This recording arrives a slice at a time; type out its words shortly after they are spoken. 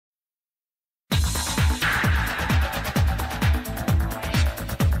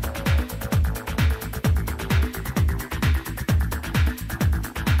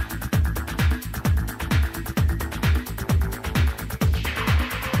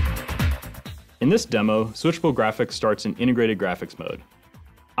In this demo, Switchable Graphics starts in integrated graphics mode.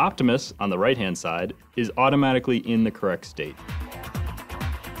 Optimus, on the right-hand side, is automatically in the correct state.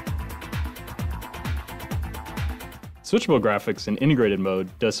 Switchable Graphics in integrated mode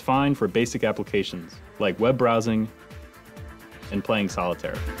does fine for basic applications like web browsing and playing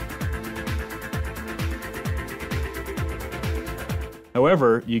solitaire.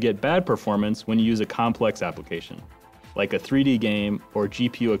 However, you get bad performance when you use a complex application, like a 3D game or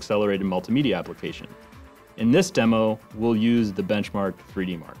GPU-accelerated multimedia application. In this demo, we'll use the benchmark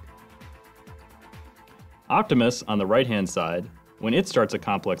 3D Mark. Optimus, on the right-hand side, when it starts a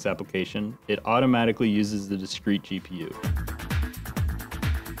complex application, it automatically uses the discrete GPU.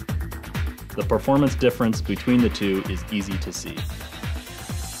 The performance difference between the two is easy to see.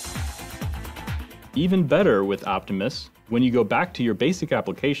 Even better with Optimus, when you go back to your basic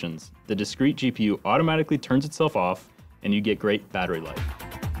applications, the discrete GPU automatically turns itself off and you get great battery life.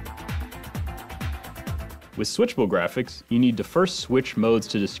 With Switchable Graphics, you need to first switch modes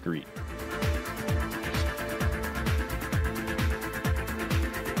to discrete.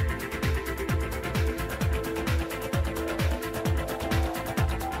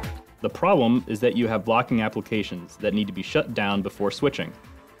 The problem is that you have blocking applications that need to be shut down before switching.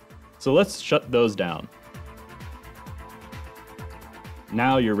 So let's shut those down.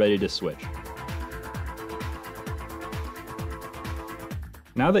 Now you're ready to switch.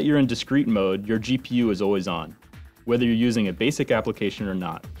 Now that you're in discrete mode, your GPU is always on, whether you're using a basic application or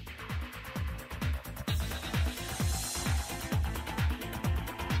not.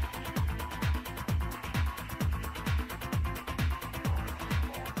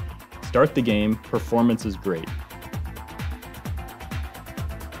 Start the game, performance is great.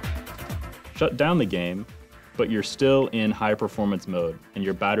 Shut down the game, but you're still in high performance mode and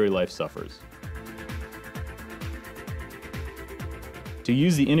your battery life suffers. To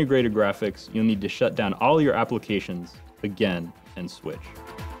use the integrated graphics, you'll need to shut down all your applications again and switch.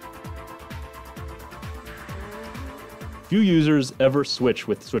 Few users ever switch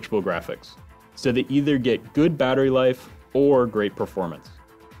with Switchable Graphics, so they either get good battery life or great performance.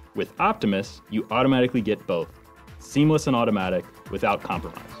 With Optimus, you automatically get both, seamless and automatic, without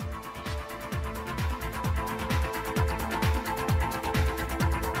compromise.